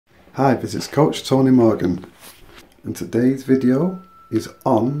Hi, this is Coach Tony Morgan, and today's video is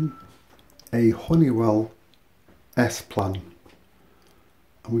on a Honeywell S-plan,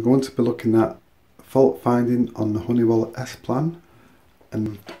 and we're going to be looking at fault finding on the Honeywell S-plan,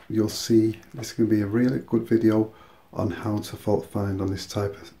 and you'll see this is going to be a really good video on how to fault find on this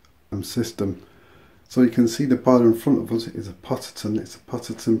type of system. So you can see the boiler in front of us is a Potterton. It's a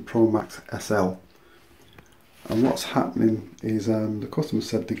Potterton ProMax SL. And what's happening is the customer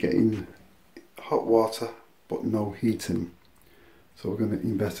said they're getting hot water but no heating. So we're going to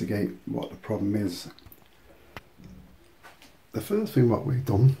investigate what the problem is. The first thing what we've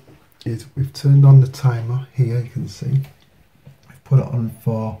done is we've turned on the timer here, you can see. We've put it on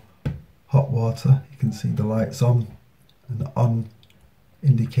for hot water. You can see the lights on and the on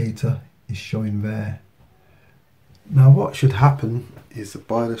indicator is showing there. Now what should happen is the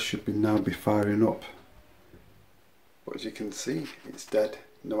boiler should now be firing up. But as you can see, it's dead,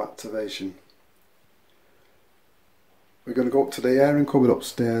 no activation. We're going to go up to the airing cupboard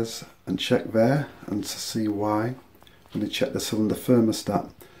upstairs and check there and to see why. I'm going to check the cylinder thermostat.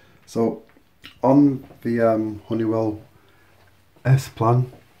 So on the Honeywell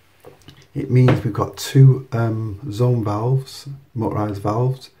S-plan, it means we've got two zone valves, motorised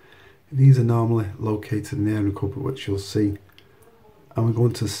valves. These are normally located in the airing cupboard, which you'll see. And we're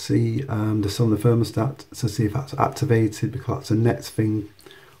going to see the cylinder thermostat to see if that's activated, because that's the next thing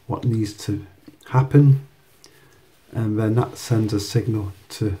what needs to happen. And then that sends a signal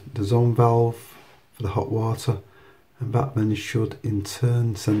to the zone valve for the hot water, and that then should in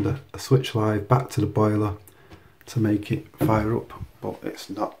turn send a switch live back to the boiler to make it fire up, but it's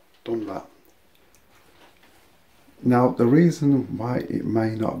not done that. Now the reason why it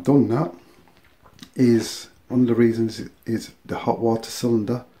may not have done that is, one of the reasons is the hot water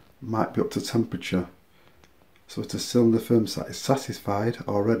cylinder might be up to temperature. So if the cylinder thermostat is satisfied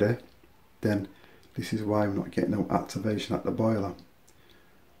already, then this is why we're not getting no activation at the boiler.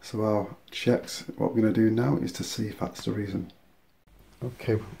 So our checks, what we're going to do now is to see if that's the reason.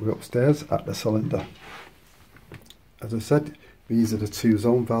 Okay, we're upstairs at the cylinder. As I said, these are the two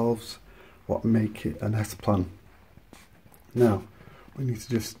zone valves what make it an S-plan. Now we need to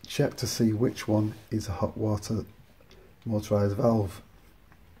just check to see which one is a hot water motorised valve.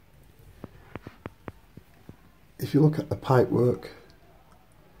 If you look at the pipe work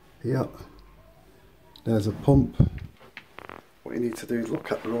here, there's a pump. What you need to do is look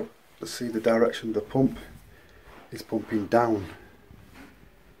at the rope to see the direction of the pump is pumping down.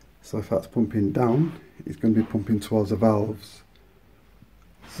 So if that's pumping down, it's going to be pumping towards the valves.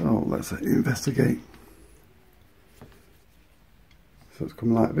 So let's investigate. So it's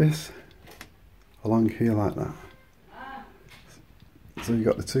coming like this, along here like that. So you've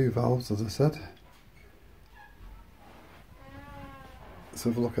got the two valves, as I said.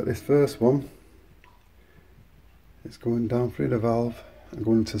 So if we look at this first one, it's going down through the valve and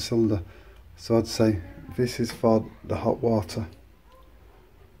going into the cylinder. So I'd say this is for the hot water,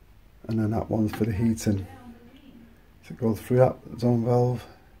 and then that one's for the heating. So it goes through that zone valve,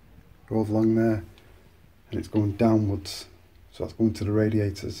 goes along there, and it's going downwards. So that's going to the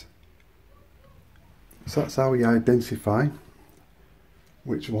radiators. So that's how we identify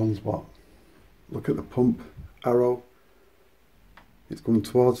which one's what. Look at the pump arrow. It's going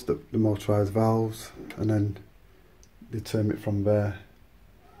towards the motorised valves, and then determine it from there.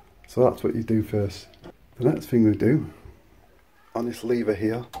 So that's what you do first. The next thing we do, on this lever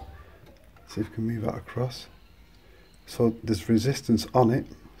here, see if we can move that across. So there's resistance on it,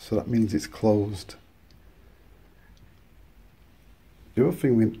 so that means it's closed. The other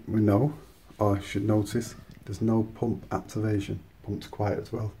thing we know, or should notice, there's no pump activation. Pump's quiet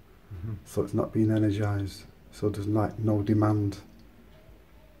as well. So it's not being energised. So there's like no demand.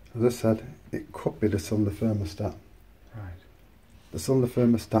 As I said, it could be the cylinder thermostat. Right. The cylinder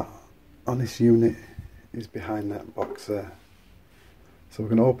thermostat on this unit is behind that box there. So we're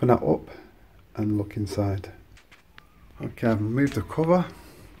going to open that up and look inside. Okay, I've removed the cover,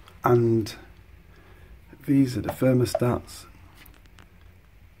 and these are the thermostats.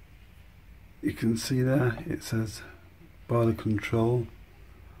 You can see there it says boiler control,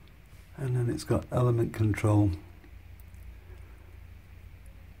 and then it's got element control.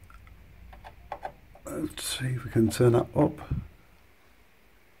 Let's see if we can turn that up.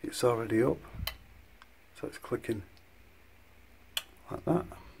 It's already up, so it's clicking like that.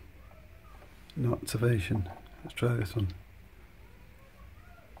 No activation. Let's try this one.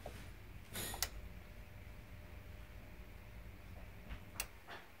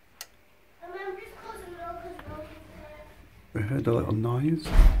 We heard a little noise.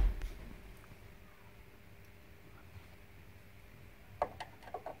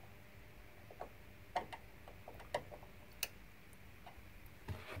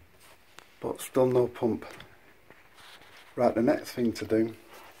 but still no pump. Right, the next thing to do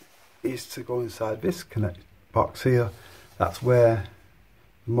is to go inside this connect box here. That's where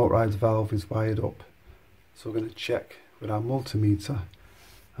the motorised valve is wired up. So we're going to check with our multimeter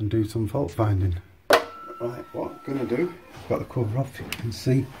and do some fault finding. Right, what I'm going to do, I've got the cover off, you can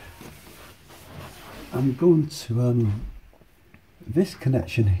see. I'm going to this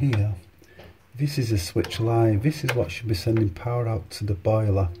connection here. This is a switch line. This is what should be sending power out to the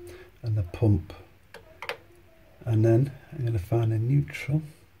boiler and the pump. And then I'm going to find a neutral.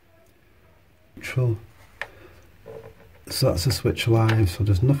 So that's a switch line, so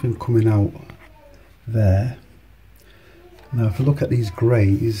there's nothing coming out there. Now if you look at these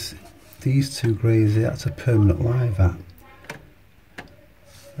greys, these two greys here, that's a permanent line that.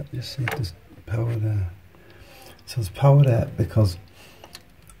 Let's just see if there's power there. So there's power there because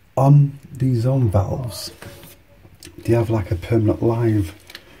on these zone valves they have like a permanent live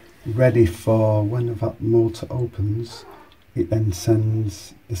ready for when that motor opens, it then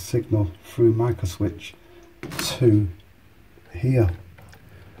sends the signal through micro switch to here,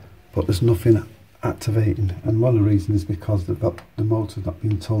 but there's nothing activating, and one of the reasons is because the motor's not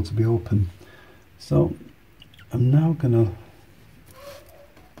being told to be open. So I'm now gonna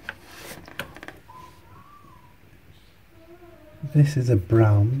this is a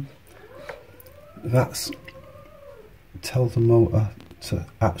brown, that's tells the motor to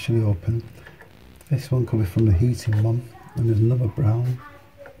actually open. This one could be from the heating one, and there's another brown.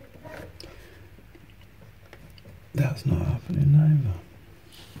 That's not happening either.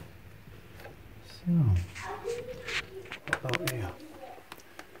 So, what about here?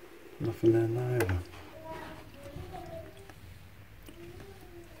 Nothing there neither.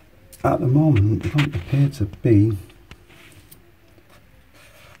 At the moment, there don't appear to be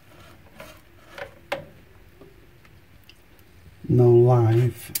no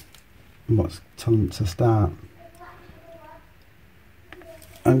live what's telling it to start.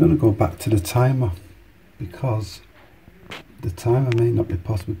 I'm going to go back to the timer because the timer may not be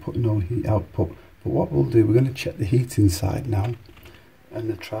possibly putting no heat output, but what we'll do, we're going to check the heating side now and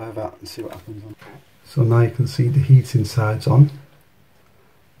then try that and see what happens. So now you can see the heating side's on,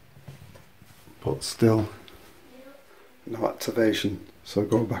 but still no activation, so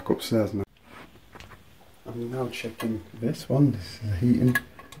go back upstairs now. I'm now checking this one. This is the heating.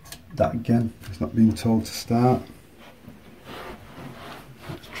 That again, it's not being told to start.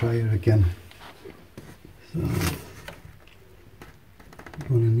 Let's try it again. So,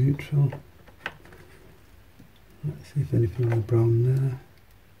 going to neutral. Let's see if anything on the brown there.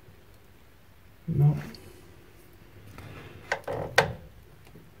 No.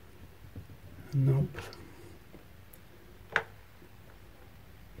 Nope.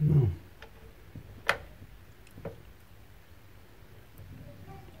 No.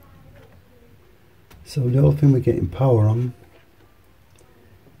 So the other thing we're getting power on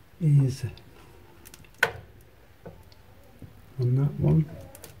is on that one.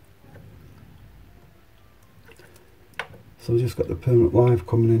 So we've just got the permanent live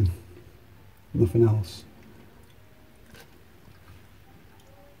coming in, nothing else.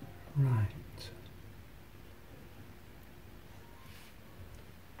 Right.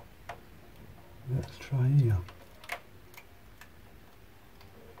 Let's try here.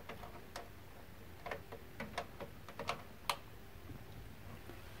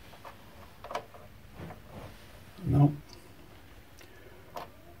 No.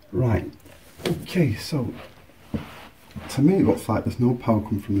 Right. Okay, so to me it looks like there's no power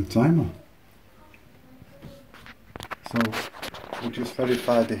coming from the timer. So we just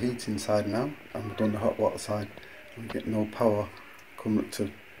verified the heating side now, and we've done the hot water side, and we get no power coming up to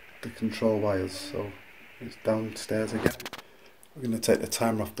the control wires, so it's downstairs again. We're going to take the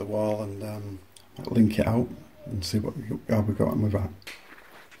timer off the wall and link it out and see how we got on with that.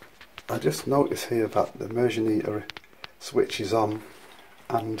 I just noticed here that the immersion heater switch is on,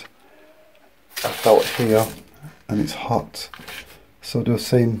 and I felt here and it's hot, so they were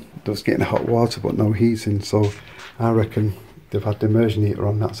saying they was getting hot water but no heating, so I reckon they've had the immersion heater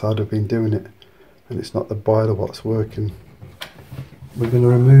on, that's how they've been doing it, and it's not the boiler what's working. We're going to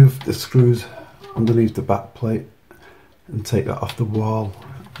remove the screws underneath the back plate and take that off the wall,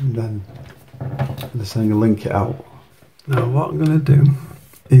 and then they're saying link it out. Now what I'm going to do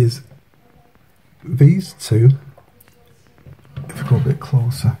is these two, if we go a bit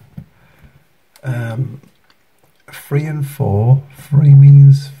closer, 3 and 4, 3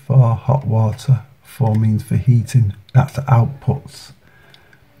 means for hot water, 4 means for heating, that's the outputs.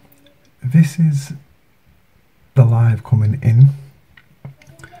 This is the live coming in.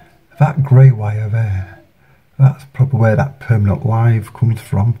 That grey wire there, that's probably where that permanent live comes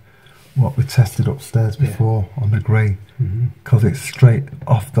from, what we tested upstairs before on the grey, because it's straight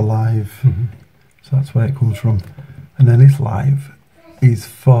off the live, so that's where it comes from. And then this live is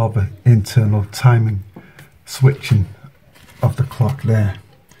for the internal timing switching of the clock there.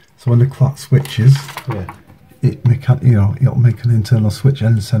 So when the clock switches, it'll make an internal switch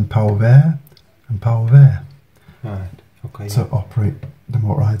and send power there and power there. Right. Okay. To operate the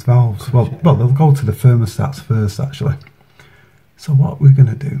motorised valves. Well, they'll go to the thermostats first, actually. So what we're going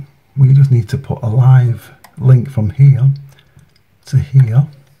to do, we just need to put a live link from here to here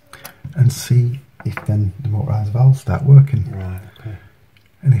and see if then the motorised valves start working. Right. Okay.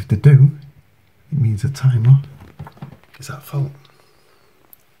 And if they do, it means the timer is at fault.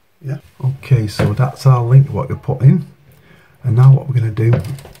 Yeah. Okay, so that's our link, what we put in. And now what we're going to do,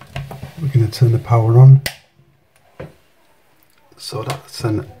 we're going to turn the power on. So that's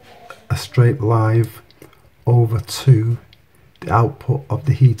a straight live over to the output of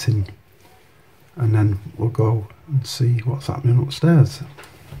the heating, and then we'll go and see what's happening upstairs.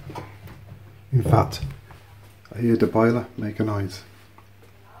 In fact, I hear the boiler make a noise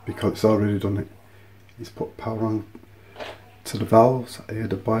because it's already done it. He's put power on to the valves. I hear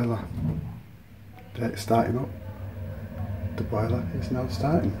the boiler. It's starting up. The boiler is now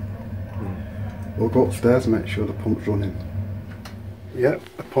starting. We'll go upstairs and make sure the pump's running. Yep,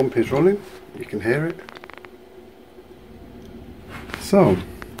 the pump is running, you can hear it. So,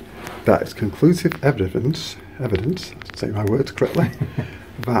 that is conclusive evidence, say my words correctly,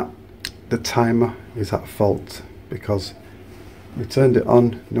 that the timer is at fault, because we turned it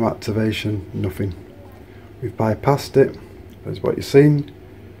on, no activation, nothing. We've bypassed it, that's what you're seeing,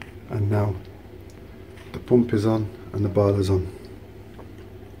 and now the pump is on and the boiler's on.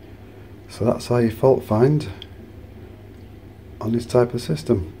 So that's how you fault find on this type of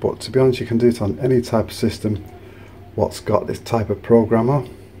system. But to be honest, you can do it on any type of system what's got this type of programmer.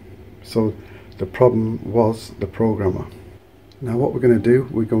 So the problem was the programmer. Now what we're going to do,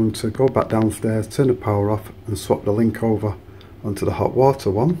 we're going to go back downstairs, turn the power off and swap the link over onto the hot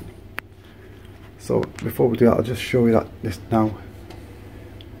water one. So before we do that, I'll just show you that this now,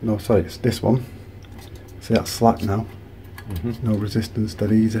 no sorry, it's this one. See, that's slack now. No resistance,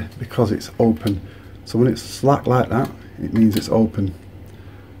 that easy, because it's open. So when it's slack like that, it means it's open,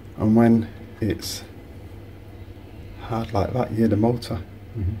 and when it's hard like that, you hear the motor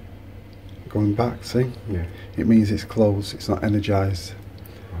going back, see? Yeah. It means it's closed, it's not energized.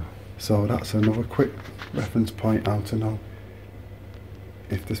 So that's another quick reference point how to know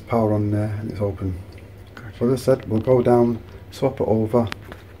if there's power on there and it's open. Gotcha. So as I said, we'll go down, swap it over,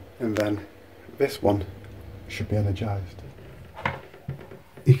 and then this one should be energized.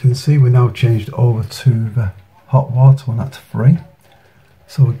 You can see we now changed over to the hot water one at 3.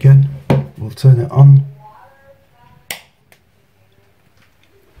 So again, we'll turn it on.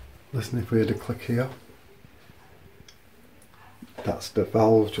 Listen if we hear the click here. That's the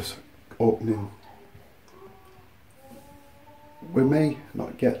valve just opening. We may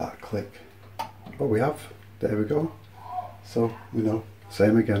not get that click, but we have. There we go. So we know,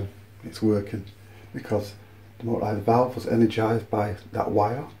 same again, it's working, because the motorised valve was energised by that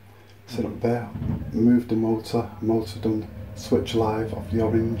wire set up there. Moved the motor done switch live off the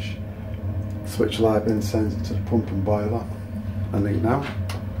orange, switch live then sends it to the pump and boiler, and then now,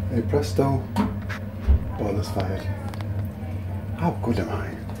 hey presto, boiler's fired. How good am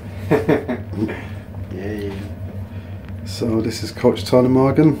I? Yeah. So this is Coach Tony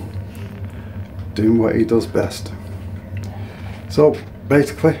Morgan doing what he does best. So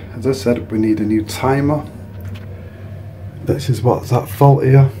basically, as I said, we need a new timer. This is what's at fault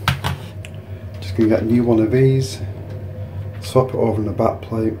here. Just gonna get a new one of these, swap it over in the back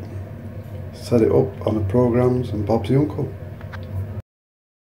plate, set it up on the programs, and Bob's your uncle.